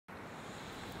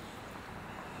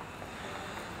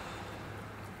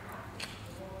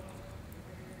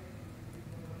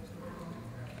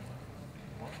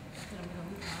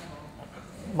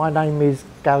My name is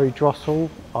Gary Drostle.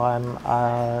 I'm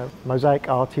a mosaic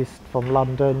artist from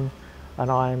London, and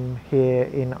I'm here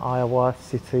in Iowa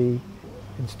City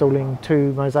installing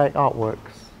 2 mosaic artworks.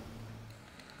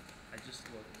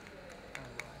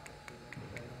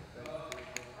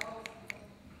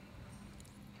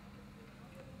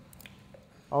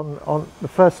 On the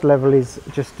first level is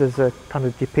just as a kind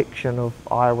of depiction of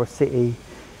Iowa City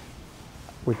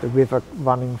with the river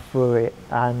running through it,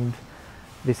 and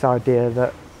this idea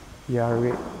that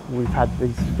we've had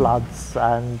these floods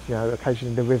and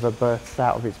occasionally the river bursts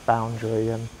out of its boundary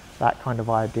and that kind of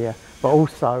idea. But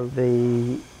also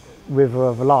the river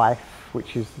of life,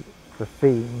 which is the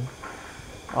theme.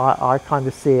 I kind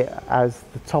of see it as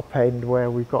the top end where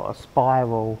we've got a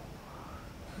spiral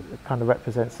that kind of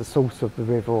represents the source of the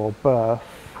river or birth,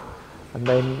 and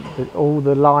then all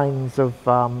the lines of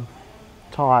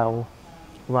tile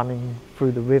running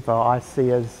through the river I see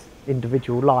as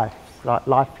individual lives, like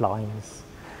lifelines.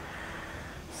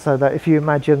 So that if you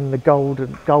imagine the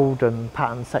golden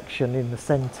pattern section in the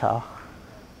centre,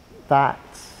 that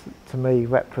to me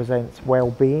represents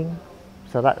well-being.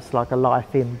 So that's like a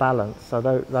life in balance. So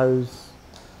those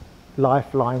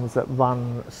lifelines that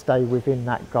stay within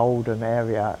that golden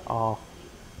area are,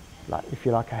 like, if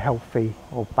you like, a healthy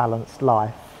or balanced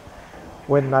life.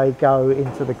 When they go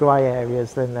into the grey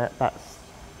areas, then that's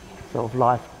sort of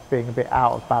life being a bit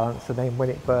out of balance, and then when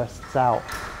it bursts out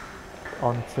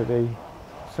onto the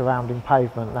surrounding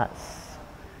pavement, that's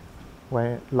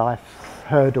where life's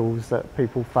hurdles that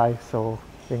people face or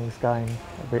things going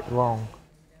a bit wrong.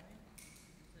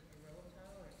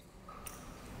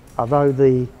 Although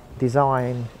the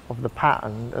design of the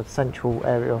pattern, the central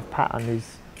area of pattern,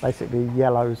 is basically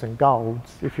yellows and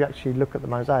golds, if you actually look at the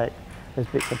mosaic, there's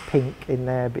bits of pink in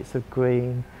there, bits of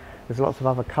green, there's lots of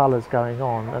other colours going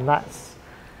on, and that's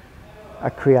a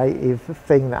creative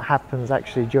thing that happens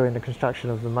actually during the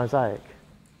construction of the mosaic.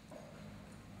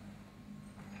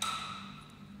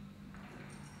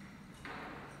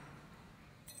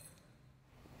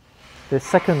 The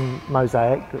second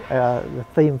mosaic, the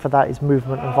theme for that is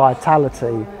movement and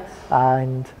vitality,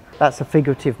 and that's a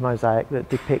figurative mosaic that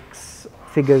depicts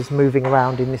figures moving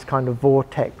around in this kind of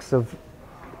vortex of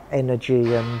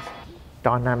energy and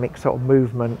dynamic sort of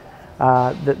movement.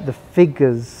 The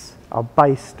figures are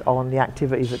based on the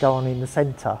activities that go on in the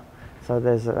centre. So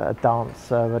there's a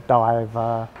dancer, a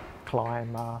diver,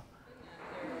 climber.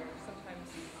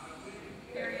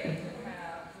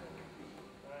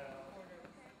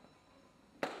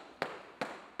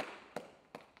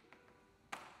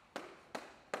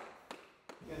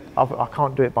 I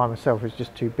can't do it by myself, it's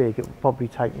just too big. It would probably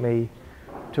take me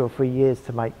 2 or 3 years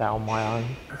to make that on my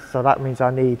own. So that means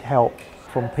I need help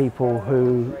from people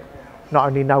who not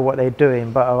only know what they're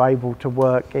doing, but are able to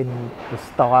work in the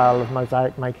style of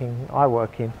mosaic making I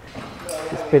work in.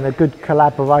 It's been a good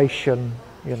collaboration,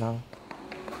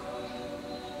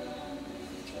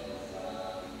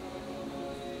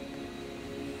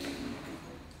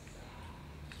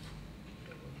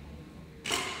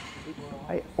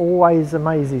 It always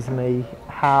amazes me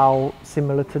how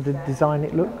similar to the design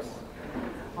it looks.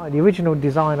 The original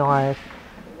design I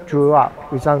drew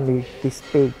up was only this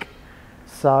big,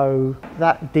 so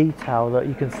that detail that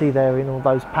you can see there in all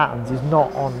those patterns is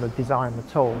not on the design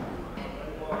at all.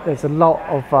 There's a lot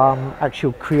of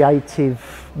actual creative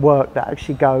work that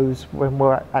actually goes when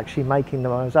we're actually making the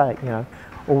mosaic.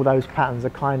 All those patterns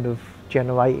are kind of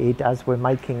generated as we're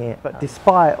making it. But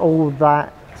despite all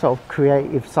that sort of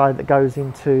creative side that goes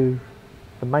into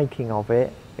the making of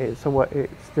it, it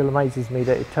still amazes me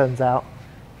that it turns out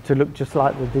to look just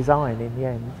like the design in the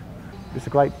end. It's a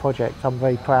great project, I'm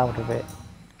very proud of it.